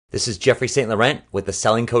This is Jeffrey St. Laurent with the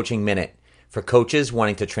Selling Coaching Minute for coaches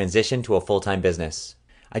wanting to transition to a full-time business.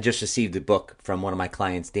 I just received a book from one of my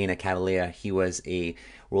clients, Dana Catalia. He was a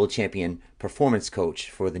world champion performance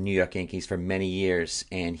coach for the New York Yankees for many years,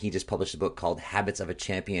 and he just published a book called Habits of a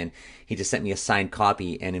Champion. He just sent me a signed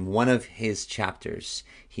copy, and in one of his chapters,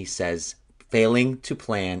 he says, failing to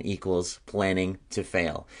plan equals planning to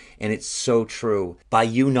fail. And it's so true. By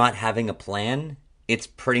you not having a plan, it's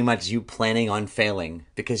pretty much you planning on failing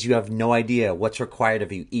because you have no idea what's required of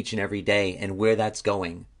you each and every day and where that's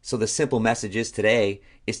going. So the simple message is today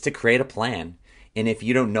is to create a plan. And if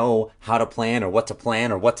you don't know how to plan or what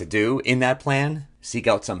to do in that plan, seek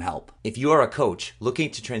out some help. If you are a coach looking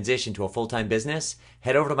to transition to a full-time business,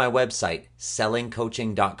 head over to my website,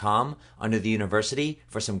 sellingcoaching.com, under the university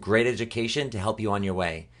for some great education to help you on your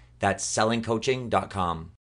way. That's sellingcoaching.com.